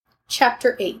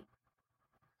Chapter 8.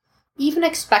 Even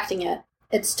expecting it,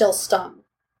 it still stung.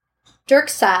 Dirk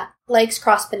sat, legs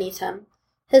crossed beneath him,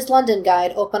 his London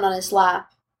guide open on his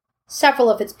lap. Several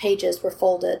of its pages were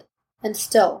folded, and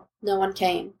still no one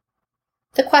came.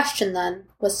 The question, then,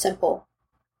 was simple.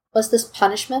 Was this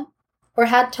punishment, or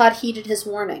had Todd heeded his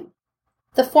warning?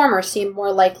 The former seemed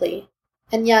more likely,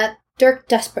 and yet Dirk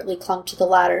desperately clung to the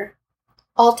latter.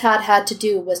 All Todd had to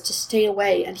do was to stay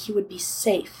away, and he would be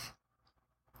safe.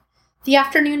 The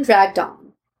afternoon dragged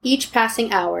on, each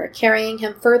passing hour carrying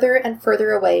him further and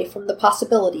further away from the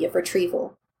possibility of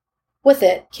retrieval. With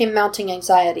it came mounting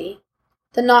anxiety,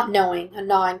 the not knowing, a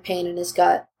gnawing pain in his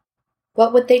gut.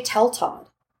 What would they tell Todd?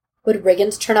 Would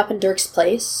Riggins turn up in Dirk's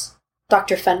place?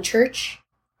 Dr. Fenchurch?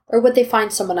 Or would they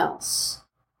find someone else?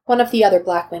 One of the other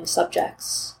Blackwing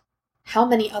subjects. How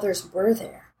many others were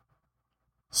there?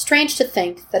 Strange to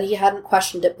think that he hadn't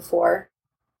questioned it before.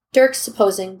 Dirk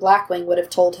supposing Blackwing would have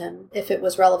told him, if it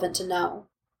was relevant to know.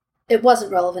 It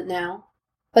wasn't relevant now,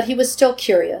 but he was still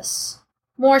curious.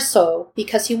 More so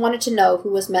because he wanted to know who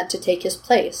was meant to take his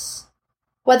place,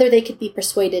 whether they could be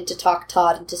persuaded to talk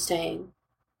Todd into staying.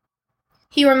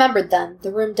 He remembered then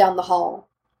the room down the hall,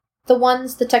 the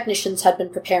ones the technicians had been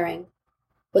preparing.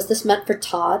 Was this meant for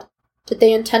Todd? Did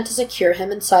they intend to secure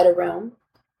him inside a room?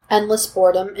 Endless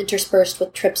boredom interspersed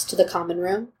with trips to the common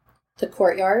room? The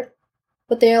courtyard?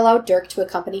 Would they allow Dirk to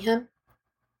accompany him?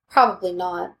 Probably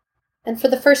not, and for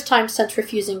the first time since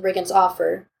refusing Riggins'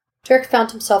 offer, Dirk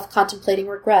found himself contemplating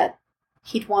regret.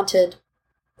 He'd wanted,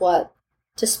 what,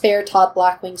 to spare Todd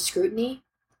Blackwing's scrutiny?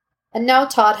 And now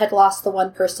Todd had lost the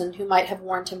one person who might have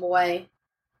warned him away.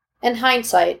 In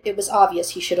hindsight, it was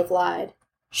obvious he should have lied,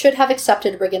 should have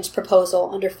accepted Riggins'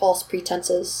 proposal under false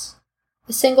pretenses.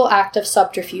 A single act of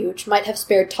subterfuge might have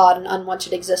spared Todd an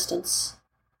unwanted existence.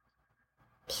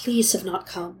 Please have not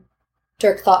come,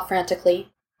 Dirk thought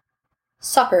frantically.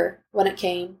 Supper, when it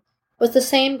came, was the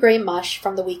same grey mush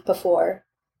from the week before,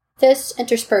 this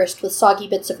interspersed with soggy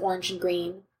bits of orange and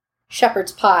green.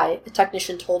 Shepherd's pie, the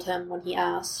technician told him when he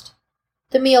asked.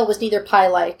 The meal was neither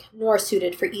pie-like nor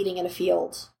suited for eating in a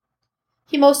field.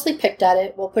 He mostly picked at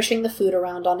it while pushing the food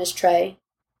around on his tray,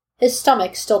 his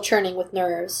stomach still churning with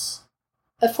nerves.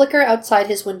 A flicker outside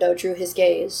his window drew his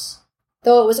gaze,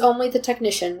 though it was only the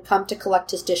technician come to collect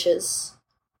his dishes.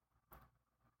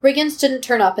 Riggins didn't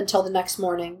turn up until the next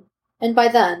morning, and by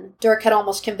then Dirk had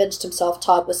almost convinced himself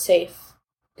Todd was safe.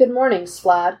 "Good morning,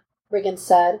 Splad," Riggins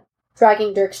said,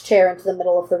 dragging Dirk's chair into the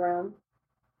middle of the room.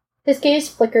 His gaze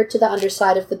flickered to the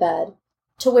underside of the bed,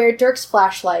 to where Dirk's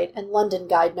flashlight and London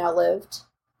guide now lived.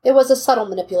 It was a subtle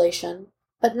manipulation,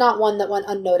 but not one that went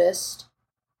unnoticed.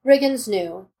 Riggins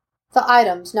knew. The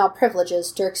items, now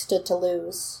privileges, Dirk stood to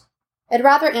lose. It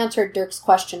rather answered Dirk's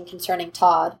question concerning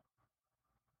Todd.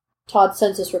 "Todd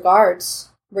sends his regards,"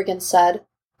 Riggins said,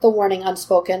 the warning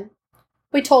unspoken.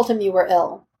 "We told him you were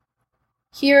ill."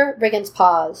 Here Riggins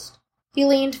paused. He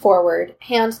leaned forward,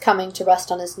 hands coming to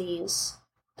rest on his knees.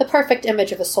 The perfect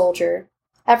image of a soldier.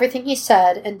 Everything he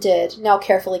said and did now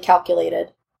carefully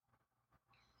calculated.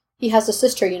 "He has a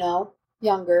sister, you know,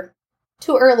 younger.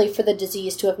 Too early for the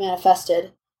disease to have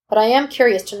manifested, but I am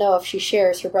curious to know if she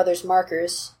shares her brother's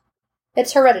markers.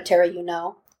 It's hereditary, you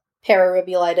know.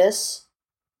 Pararibulitis."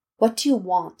 "What do you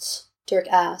want?" Dirk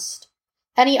asked.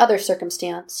 Any other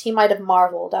circumstance, he might have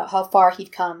marveled at how far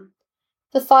he'd come.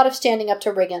 The thought of standing up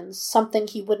to Riggins, something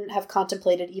he wouldn't have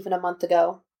contemplated even a month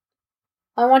ago.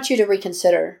 "I want you to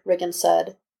reconsider," Riggins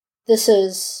said. "This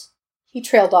is—" He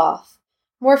trailed off,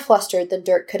 more flustered than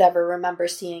Dirk could ever remember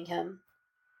seeing him.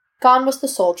 Gone was the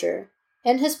soldier.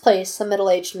 In his place, a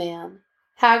middle-aged man,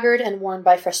 haggard and worn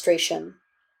by frustration.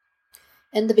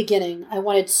 "In the beginning, I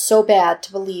wanted so bad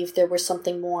to believe there was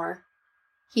something more,"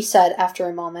 he said after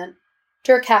a moment,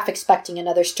 Dirk half expecting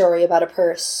another story about a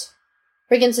purse.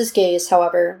 Riggins's gaze,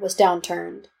 however, was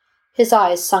downturned, his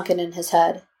eyes sunken in his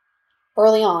head.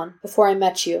 "Early on, before I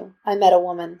met you, I met a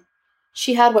woman.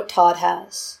 She had what Todd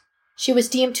has. She was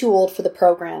deemed too old for the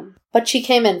program, but she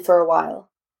came in for a while,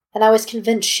 and I was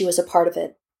convinced she was a part of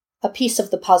it, a piece of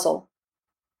the puzzle.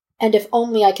 And if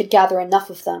only I could gather enough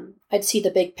of them, I'd see the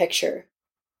big picture.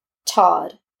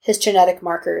 Todd, his genetic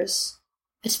markers.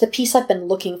 It's the piece I've been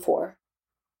looking for.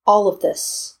 All of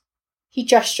this." He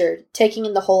gestured, taking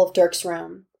in the whole of Dirk's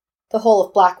room. The whole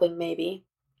of Blackwing, maybe.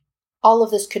 "All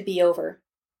of this could be over.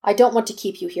 I don't want to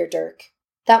keep you here, Dirk.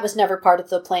 That was never part of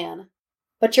the plan.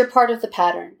 But you're part of the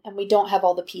pattern, and we don't have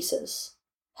all the pieces.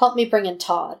 Help me bring in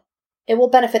Todd. It will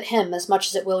benefit him as much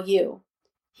as it will you.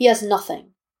 He has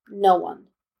nothing. No one.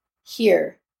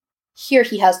 Here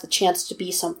he has the chance to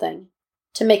be something.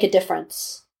 To make a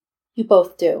difference. You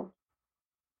both do."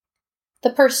 The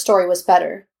purse story was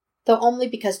better. though only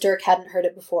because Dirk hadn't heard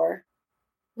it before.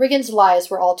 Riggins' lies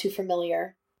were all too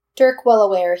familiar. Dirk well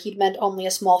aware he'd meant only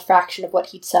a small fraction of what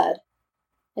he'd said.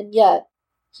 And yet,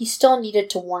 he still needed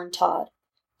to warn Todd,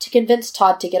 to convince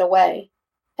Todd to get away,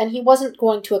 and he wasn't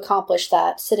going to accomplish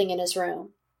that sitting in his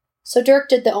room. So Dirk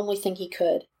did the only thing he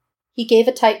could. He gave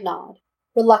a tight nod,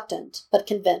 reluctant but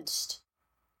convinced.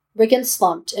 Riggins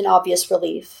slumped in obvious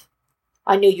relief.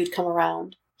 "I knew you'd come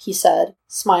around," he said,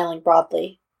 smiling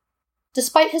broadly.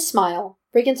 Despite his smile,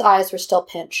 Riggins' eyes were still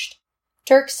pinched.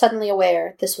 Dirk suddenly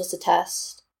aware this was a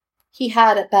test. He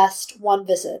had, at best, one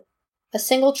visit, a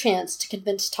single chance to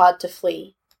convince Todd to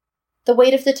flee. The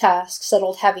weight of the task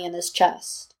settled heavy in his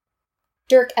chest.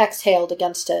 Dirk exhaled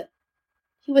against it.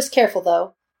 He was careful,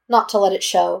 though, not to let it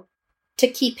show, to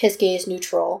keep his gaze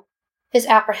neutral, his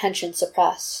apprehension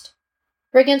suppressed.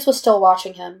 Riggins was still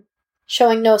watching him,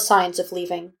 showing no signs of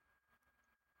leaving.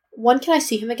 "When can I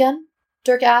see him again?"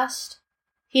 Dirk asked.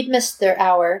 He'd missed their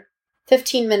hour,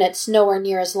 15 minutes nowhere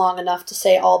near as long enough to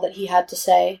say all that he had to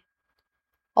say.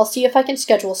 "I'll see if I can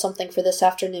schedule something for this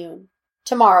afternoon.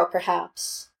 Tomorrow,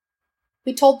 perhaps.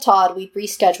 We told Todd we'd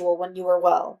reschedule when you were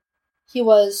well. He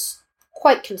was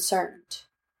quite concerned."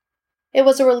 It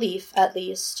was a relief, at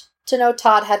least, to know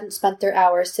Todd hadn't spent their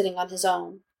hour sitting on his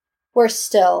own. Worse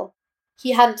still,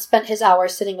 he hadn't spent his hour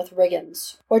sitting with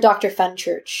Riggins, or Dr.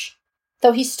 Fenchurch,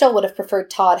 though he still would have preferred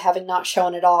Todd having not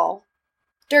shown at all.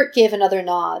 Dirk gave another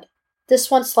nod, this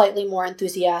one slightly more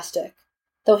enthusiastic,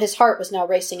 though his heart was now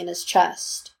racing in his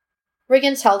chest.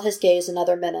 Riggins held his gaze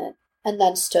another minute, and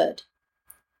then stood.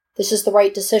 "This is the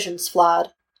right decision,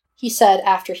 Vlad," he said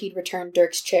after he'd returned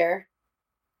Dirk's chair.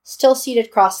 Still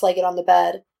seated cross-legged on the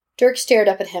bed, Dirk stared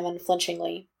up at him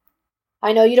unflinchingly.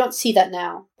 "I know you don't see that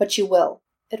now, but you will.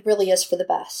 It really is for the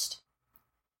best."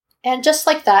 And just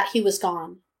like that, he was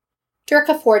gone. Dirk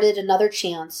afforded another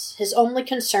chance, his only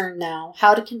concern now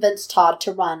how to convince Todd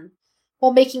to run,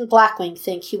 while making Blackwing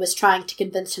think he was trying to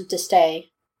convince him to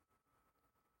stay.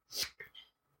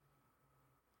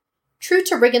 True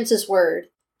to Riggins's word,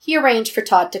 he arranged for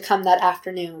Todd to come that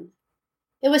afternoon.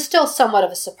 It was still somewhat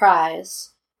of a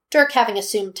surprise, Dirk having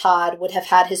assumed Todd would have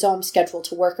had his own schedule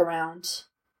to work around.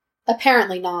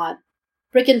 Apparently not.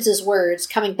 Riggins's words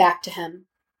coming back to him.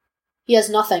 He has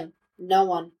nothing, no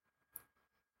one.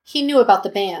 He knew about the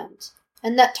band,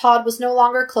 and that Todd was no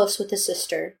longer close with his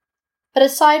sister. But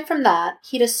aside from that,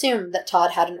 he'd assumed that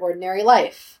Todd had an ordinary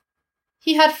life.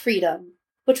 He had freedom,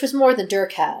 which was more than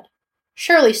Dirk had.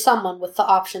 Surely someone with the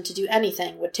option to do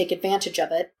anything would take advantage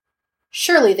of it.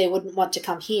 Surely they wouldn't want to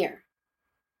come here.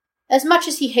 As much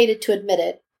as he hated to admit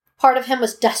it, part of him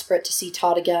was desperate to see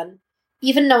Todd again,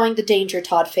 even knowing the danger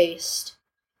Todd faced.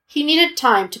 He needed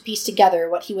time to piece together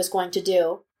what he was going to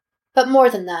do, but more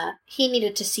than that, he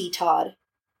needed to see Todd.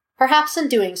 Perhaps in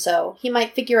doing so, he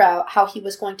might figure out how he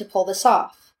was going to pull this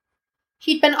off.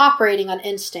 He'd been operating on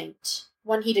instinct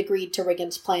when he'd agreed to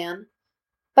Riggins' plan,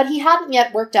 but he hadn't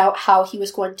yet worked out how he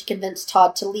was going to convince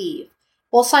Todd to leave,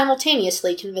 while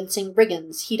simultaneously convincing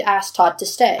Riggins he'd asked Todd to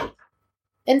stay.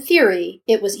 In theory,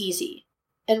 it was easy.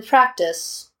 In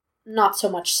practice, not so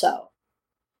much so.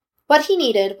 What he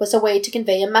needed was a way to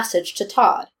convey a message to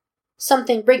Todd,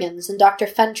 something Riggins and Dr.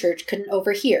 Fenchurch couldn't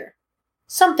overhear,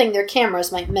 something their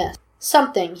cameras might miss,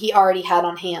 something he already had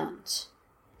on hand.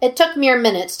 It took mere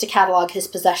minutes to catalog his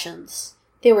possessions.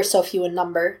 They were so few in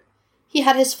number. He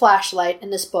had his flashlight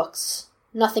and his books.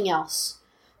 Nothing else.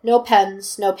 No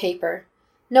pens, no paper.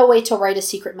 No way to write a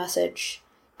secret message.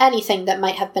 Anything that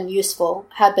might have been useful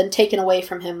had been taken away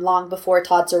from him long before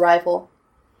Todd's arrival.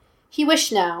 He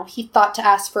wished now he'd thought to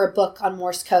ask for a book on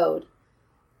Morse code.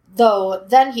 Though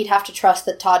then he'd have to trust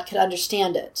that Todd could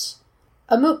understand it.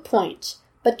 A moot point,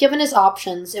 but given his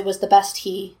options, it was the best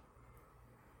he...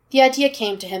 The idea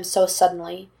came to him so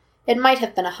suddenly, it might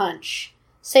have been a hunch,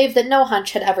 save that no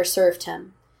hunch had ever served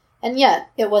him. And yet,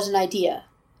 it was an idea.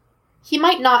 He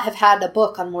might not have had a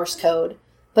book on Morse code,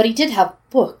 but he did have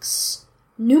books.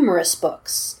 Numerous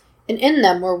books, and in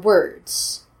them were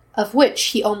words, of which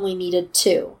he only needed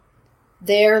 2.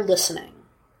 They're listening.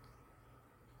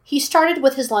 He started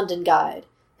with his London guide,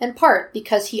 in part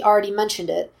because he already mentioned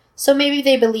it, so maybe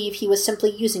they believe he was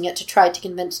simply using it to try to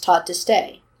convince Todd to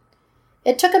stay.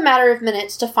 It took a matter of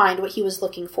minutes to find what he was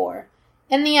looking for.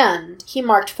 In the end, he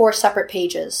marked 4 separate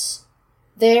pages.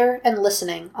 There and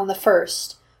listening on the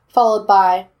first, followed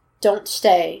by don't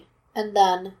stay, and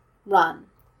then run.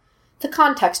 The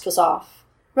context was off.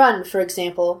 Run, for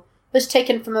example, was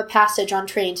taken from a passage on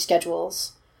train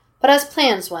schedules. But as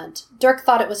plans went, Dirk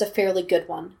thought it was a fairly good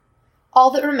one. All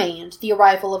that remained, the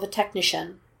arrival of a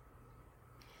technician.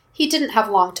 He didn't have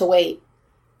long to wait.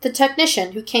 The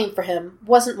technician who came for him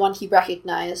wasn't one he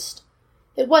recognized.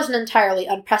 It wasn't entirely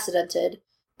unprecedented,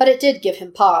 but it did give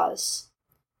him pause.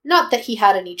 Not that he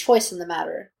had any choice in the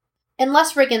matter.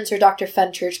 Unless Riggins or Dr.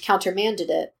 Fenchurch countermanded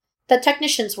it, the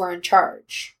technicians were in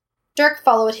charge. Dirk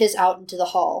followed his out into the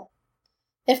hall.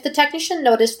 If the technician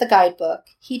noticed the guidebook,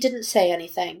 he didn't say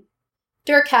anything.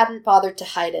 Dirk hadn't bothered to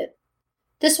hide it.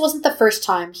 This wasn't the first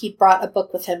time he'd brought a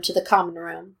book with him to the common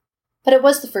room, but it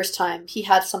was the first time he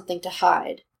had something to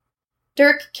hide.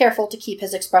 Dirk, careful to keep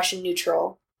his expression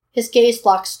neutral, his gaze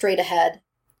locked straight ahead.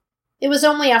 It was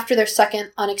only after their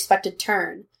second, unexpected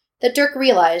turn that Dirk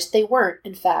realized they weren't,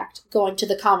 in fact, going to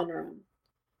the common room.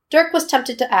 Dirk was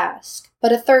tempted to ask,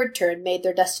 but a third turn made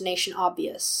their destination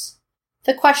obvious.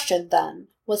 The question, then,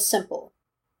 was simple.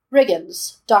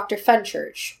 Riggins, Dr.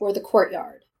 Fenchurch, or the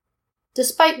courtyard?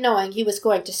 Despite knowing he was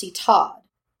going to see Todd,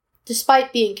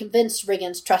 despite being convinced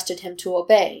Riggins trusted him to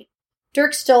obey,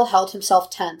 Dirk still held himself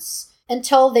tense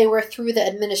until they were through the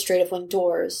administrative wing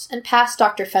doors and past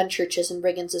Dr. Fenchurch's and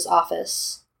Riggins's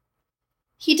office.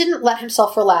 He didn't let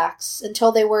himself relax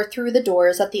until they were through the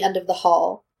doors at the end of the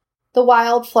hall, the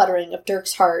wild fluttering of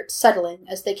Dirk's heart settling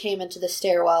as they came into the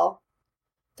stairwell.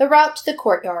 The route to the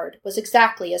courtyard was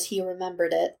exactly as he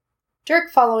remembered it,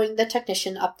 Dirk following the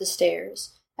technician up the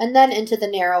stairs, and then into the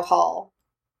narrow hall.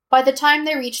 By the time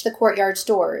they reached the courtyard's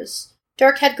doors,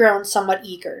 Dirk had grown somewhat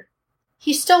eager.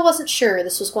 He still wasn't sure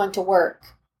this was going to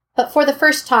work, but for the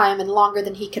first time in longer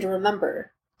than he could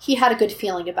remember, he had a good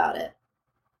feeling about it.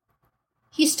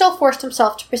 He still forced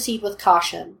himself to proceed with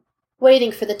caution,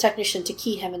 waiting for the technician to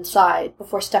key him inside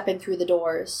before stepping through the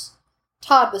doors.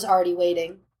 Todd was already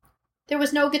waiting. There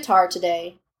was no guitar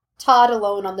today. Todd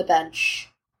alone on the bench.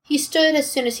 He stood as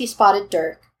soon as he spotted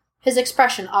Dirk, his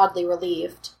expression oddly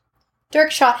relieved.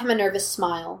 Dirk shot him a nervous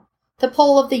smile. The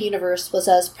pull of the universe was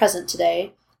as present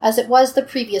today as it was the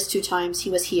previous 2 times he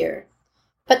was here.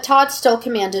 But Todd still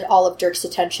commanded all of Dirk's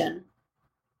attention.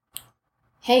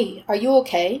 "Hey, are you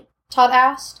okay?" Todd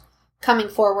asked, coming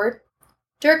forward.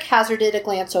 Dirk hazarded a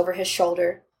glance over his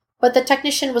shoulder, but the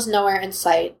technician was nowhere in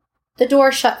sight. The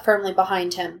door shut firmly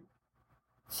behind him.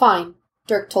 "Fine,"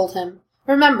 Dirk told him,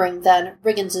 remembering then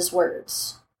Riggins's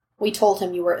words. "We told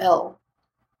him you were ill."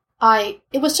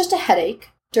 It was just a headache,"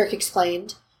 Dirk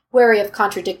explained, wary of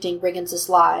contradicting Riggins's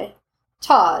lie.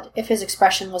 Todd, if his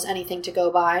expression was anything to go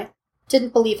by,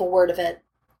 didn't believe a word of it.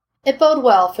 It bode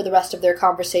well for the rest of their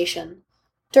conversation,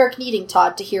 Dirk needing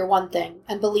Todd to hear one thing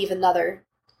and believe another.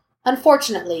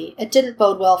 Unfortunately, it didn't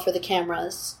bode well for the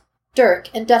cameras,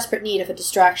 Dirk in desperate need of a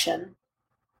distraction.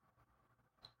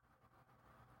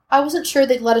 "I wasn't sure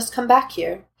they'd let us come back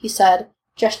here," he said,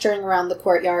 gesturing around the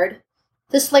courtyard.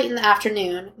 This late in the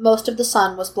afternoon, most of the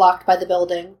sun was blocked by the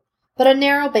building, but a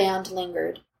narrow band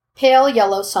lingered, pale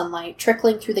yellow sunlight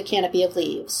trickling through the canopy of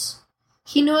leaves.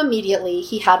 He knew immediately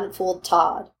he hadn't fooled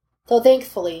Todd, though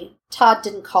thankfully Todd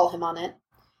didn't call him on it.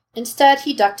 Instead,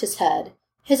 he ducked his head,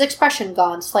 his expression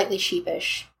gone slightly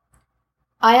sheepish.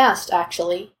 "I asked,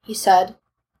 actually," he said,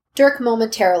 Dirk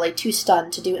momentarily too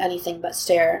stunned to do anything but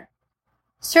stare.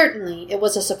 Certainly, it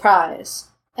was a surprise,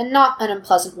 and not an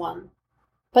unpleasant one.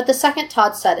 But the second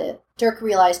Todd said it, Dirk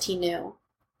realized he knew.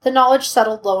 The knowledge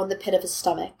settled low in the pit of his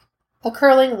stomach, a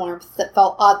curling warmth that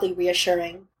felt oddly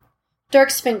reassuring.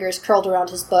 Dirk's fingers curled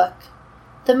around his book,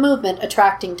 the movement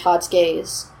attracting Todd's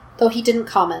gaze, though he didn't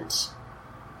comment.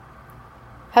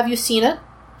 "Have you seen it?"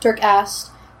 Dirk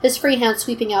asked, his free hand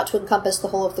sweeping out to encompass the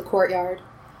whole of the courtyard.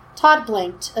 Todd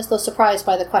blinked, as though surprised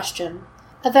by the question.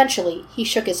 Eventually, he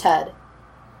shook his head.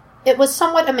 It was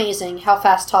somewhat amazing how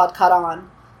fast Todd caught on,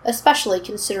 especially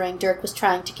considering Dirk was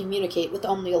trying to communicate with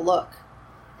only a look.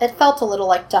 It felt a little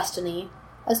like destiny,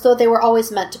 as though they were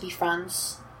always meant to be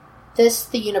friends. This,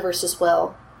 the universe's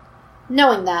will.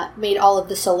 Knowing that made all of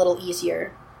this a little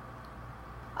easier.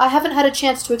 "I haven't had a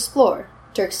chance to explore,"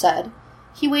 Dirk said.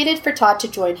 He waited for Todd to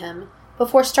join him,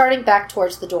 before starting back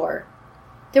towards the door.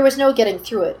 There was no getting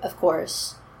through it, of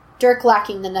course, Dirk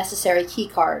lacking the necessary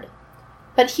keycard.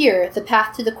 But here, the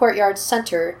path to the courtyard's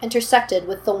center intersected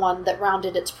with the one that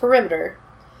rounded its perimeter,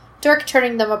 Dirk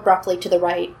turning them abruptly to the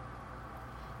right.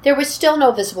 There were still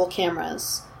no visible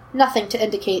cameras, nothing to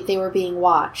indicate they were being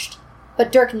watched,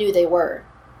 but Dirk knew they were.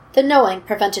 The knowing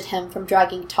prevented him from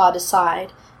dragging Todd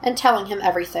aside and telling him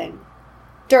everything.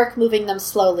 Dirk moving them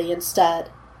slowly instead.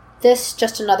 This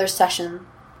just another session,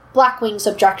 Blackwing's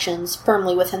objections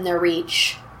firmly within their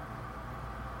reach.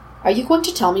 "Are you going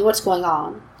to tell me what's going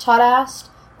on?" Todd asked,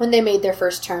 when they made their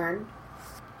first turn.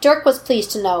 Dirk was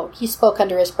pleased to note he spoke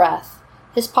under his breath,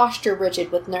 his posture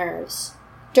rigid with nerves.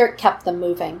 Dirk kept them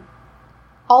moving.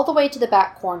 All the way to the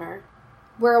back corner,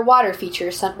 where a water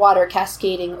feature sent water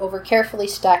cascading over carefully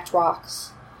stacked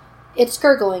rocks. Its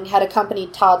gurgling had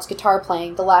accompanied Todd's guitar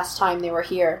playing the last time they were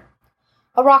here.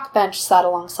 A rock bench sat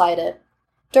alongside it.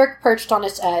 Dirk perched on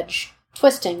its edge,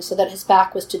 twisting so that his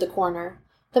back was to the corner,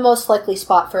 the most likely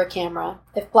spot for a camera,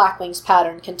 if Blackwing's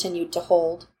pattern continued to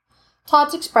hold.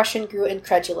 Todd's expression grew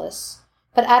incredulous,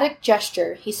 but at a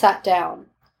gesture he sat down.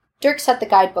 Dirk set the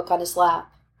guidebook on his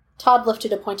lap. Todd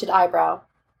lifted a pointed eyebrow.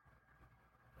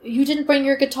 "You didn't bring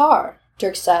your guitar,"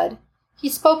 Dirk said. He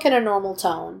spoke in a normal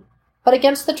tone, but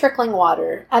against the trickling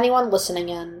water, anyone listening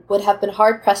in would have been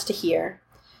hard-pressed to hear.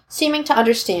 Seeming to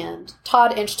understand,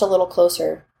 Todd inched a little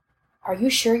closer. "Are you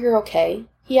sure you're okay?"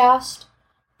 he asked.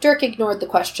 Dirk ignored the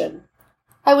question.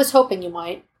 "I was hoping you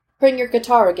might. Bring your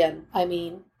guitar again, I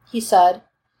mean," he said.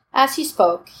 As he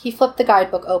spoke, he flipped the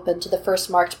guidebook open to the first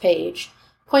marked page,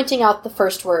 pointing out the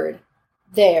first word.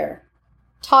 There.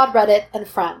 Todd read it and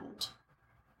frowned.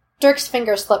 Dirk's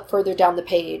finger slipped further down the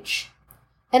page.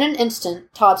 In an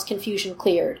instant, Todd's confusion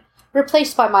cleared,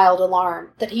 replaced by mild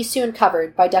alarm that he soon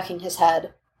covered by ducking his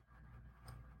head.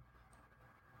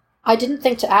 "I didn't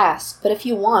think to ask, but if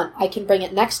you want, I can bring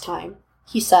it next time,"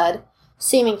 he said,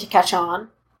 seeming to catch on.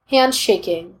 Hands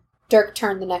shaking, Dirk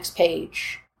turned the next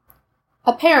page.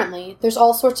 "Apparently, there's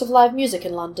all sorts of live music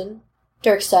in London,"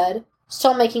 Dirk said,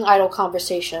 still making idle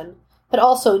conversation, but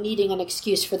also needing an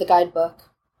excuse for the guidebook.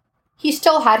 He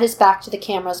still had his back to the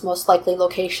camera's most likely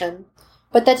location,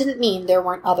 but that didn't mean there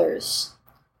weren't others.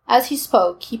 As he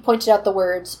spoke, he pointed out the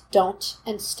words, "don't"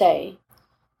 and "stay."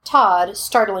 Todd,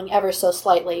 startling ever so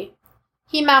slightly.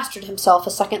 He mastered himself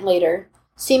a second later,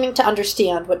 seeming to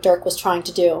understand what Dirk was trying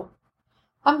to do.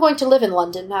 "I'm going to live in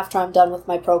London after I'm done with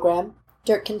my program,"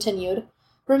 Dirk continued,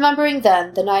 remembering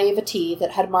then the naivety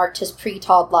that had marked his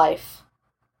pre-Todd life.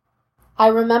 "I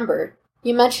remember.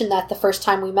 You mentioned that the first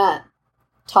time we met,"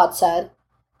 Todd said.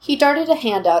 He darted a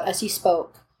hand out as he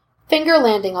spoke, finger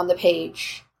landing on the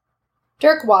page.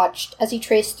 Dirk watched as he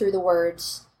traced through the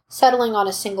words, settling on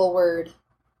a single word.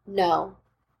 No.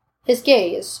 His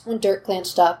gaze, when Dirk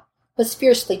glanced up, was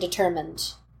fiercely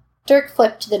determined. Dirk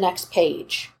flipped to the next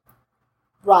page.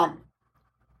 Run.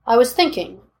 "I was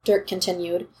thinking," Dirk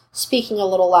continued, speaking a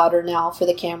little louder now for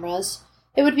the cameras,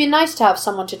 "it would be nice to have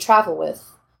someone to travel with.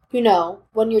 You know,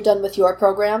 when you're done with your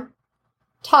program."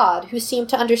 Todd, who seemed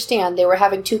to understand they were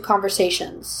having two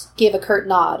conversations, gave a curt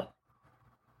nod.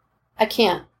 "I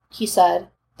can't," he said,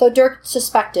 though Dirk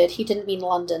suspected he didn't mean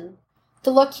London.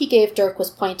 The look he gave Dirk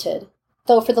was pointed,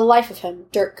 though for the life of him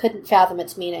Dirk couldn't fathom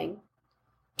its meaning.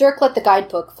 Dirk let the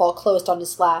guidebook fall closed on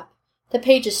his lap, the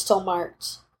pages still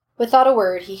marked. Without a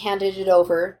word he handed it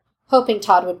over, hoping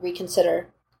Todd would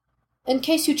reconsider. "In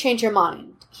case you change your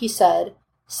mind," he said,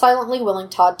 silently willing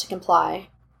Todd to comply.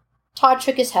 Todd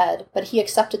shook his head, but he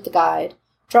accepted the guide,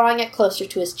 drawing it closer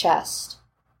to his chest.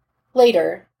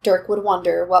 Later, Dirk would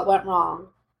wonder what went wrong,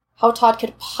 how Todd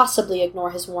could possibly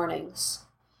ignore his warnings.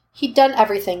 He'd done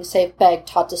everything save beg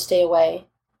Todd to stay away,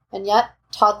 and yet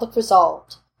Todd looked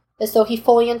resolved, as though he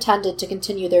fully intended to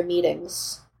continue their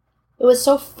meetings. It was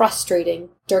so frustrating,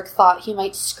 Dirk thought he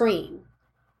might scream,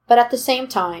 but at the same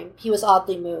time he was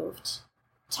oddly moved.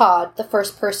 Todd, the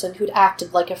first person who'd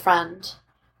acted like a friend,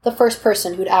 the first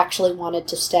person who'd actually wanted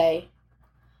to stay.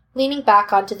 Leaning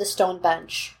back onto the stone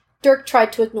bench, Dirk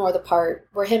tried to ignore the part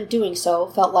where him doing so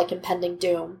felt like impending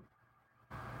doom.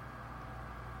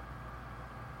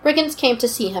 Riggins came to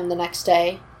see him the next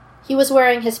day. He was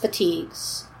wearing his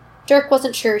fatigues. Dirk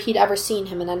wasn't sure he'd ever seen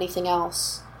him in anything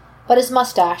else, but his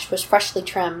mustache was freshly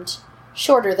trimmed,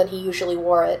 shorter than he usually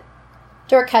wore it.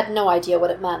 Dirk had no idea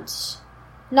what it meant.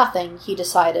 Nothing, he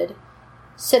decided.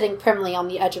 Sitting primly on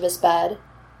the edge of his bed,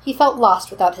 he felt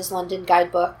lost without his London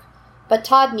guidebook, but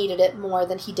Todd needed it more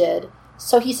than he did,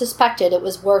 so he suspected it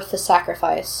was worth the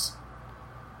sacrifice.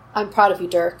 "I'm proud of you,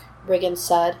 Dirk," Riggins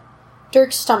said,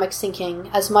 Dirk's stomach sinking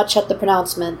as much at the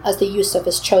pronouncement as the use of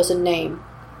his chosen name.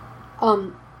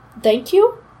 Thank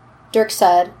you?" Dirk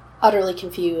said, utterly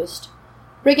confused.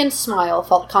 Riggins' smile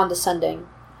felt condescending.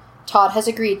 "Todd has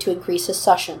agreed to increase his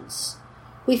sessions.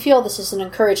 We feel this is an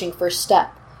encouraging first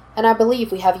step, and I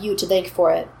believe we have you to thank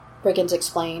for it," Riggins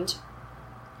explained.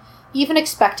 Even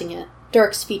expecting it,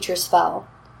 Dirk's features fell.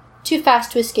 Too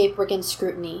fast to escape Riggins'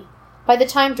 scrutiny. By the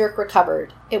time Dirk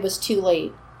recovered, it was too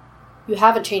late. "You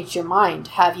haven't changed your mind,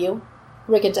 have you?"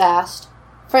 Riggins asked.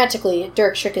 Frantically,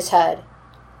 Dirk shook his head.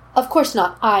 "Of course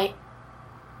not,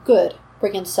 Good,"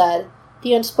 Riggins said,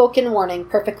 the unspoken warning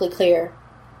perfectly clear.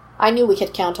 "I knew we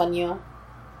could count on you."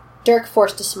 Dirk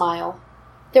forced a smile.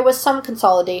 There was some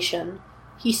consolidation,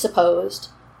 he supposed,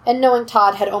 and knowing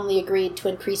Todd had only agreed to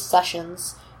increase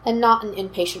sessions, and not an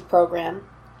inpatient program.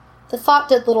 The thought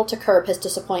did little to curb his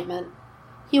disappointment.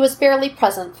 He was barely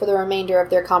present for the remainder of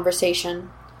their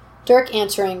conversation. Dirk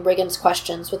answering Riggins'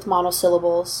 questions with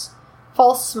monosyllables,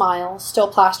 false smile still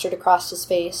plastered across his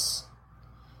face.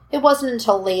 It wasn't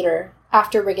until later,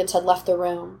 after Riggins had left the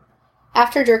room,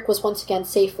 after Dirk was once again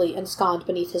safely ensconced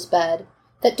beneath his bed,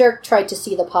 that Dirk tried to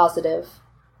see the positive.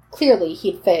 Clearly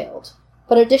he'd failed,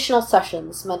 but additional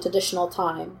sessions meant additional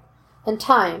time, and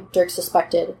time, Dirk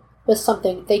suspected, was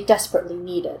something they desperately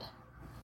needed.